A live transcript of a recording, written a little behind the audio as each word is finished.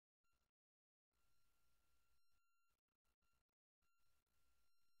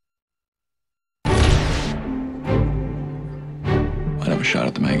have a shot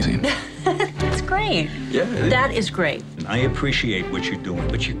at the magazine. That's great. Yeah. That is great. I appreciate what you're doing,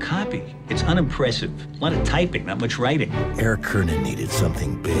 but your copy, it's unimpressive. A lot of typing, not much writing. Eric Kernan needed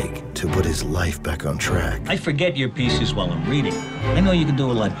something big to put his life back on track. I forget your pieces while I'm reading. I know you can do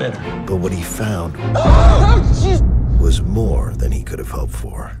a lot better. But what he found was more than he could have hoped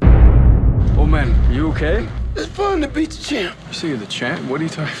for. Oh, man, are you okay? It's fun to beat the champ. You say you're the champ? What are you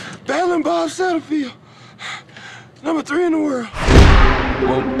talking about? Battling Bob Satterfield. Number 3 in the world.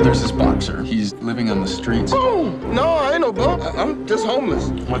 Well, there's this boxer. He's living on the streets. Boom! No, I ain't no bum. I'm just homeless.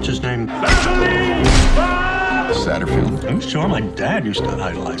 What's his name? Satterfield. I'm sure my dad used to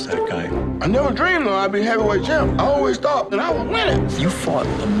idolize that guy. I never dreamed though I'd be heavyweight champ. I always thought that I would win it. You fought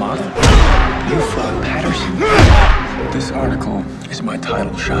the model. You fought Patterson. This article is my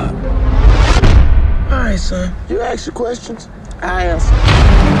title shot. All right, son. You ask your questions, I answer.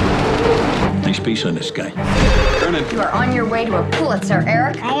 Nice piece on this guy. Kernan. You are on your way to a Pulitzer,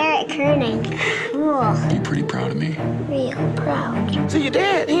 Eric. Eric Kernan. Cool. You pretty proud of me? Real proud. See, your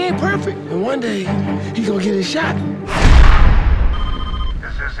dad, he ain't perfect. And one day, he gonna get his shot.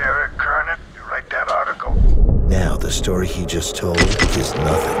 This is Eric Kernan. You write that article? Now the story he just told is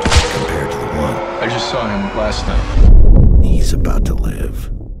nothing compared to the one I just saw him last night. he's about to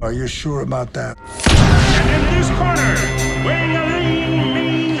live. Are you sure about that? And in this corner, weighing a lean,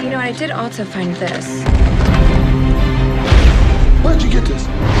 mean. You know, I did also find this. Where'd you get this?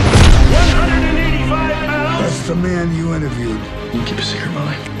 185 pounds That's the man you interviewed. You keep a secret,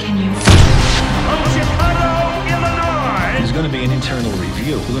 Molly. Can you? from Chicago, Illinois. There's going to be an internal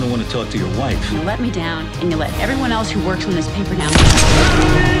review. We're going to want to talk to your wife. You let me down, and you let everyone else who works on this paper down.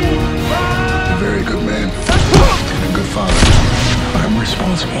 You're a very good man. And a good father. I'm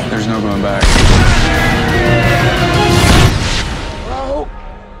responsible. There's no going back. Well, I hope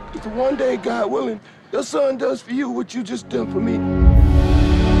that one day, God willing, your son does for you what you just done for me.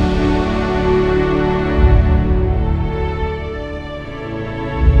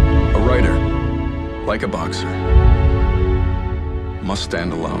 A writer, like a boxer, must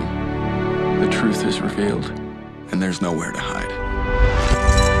stand alone. The truth is revealed, and there's nowhere to hide.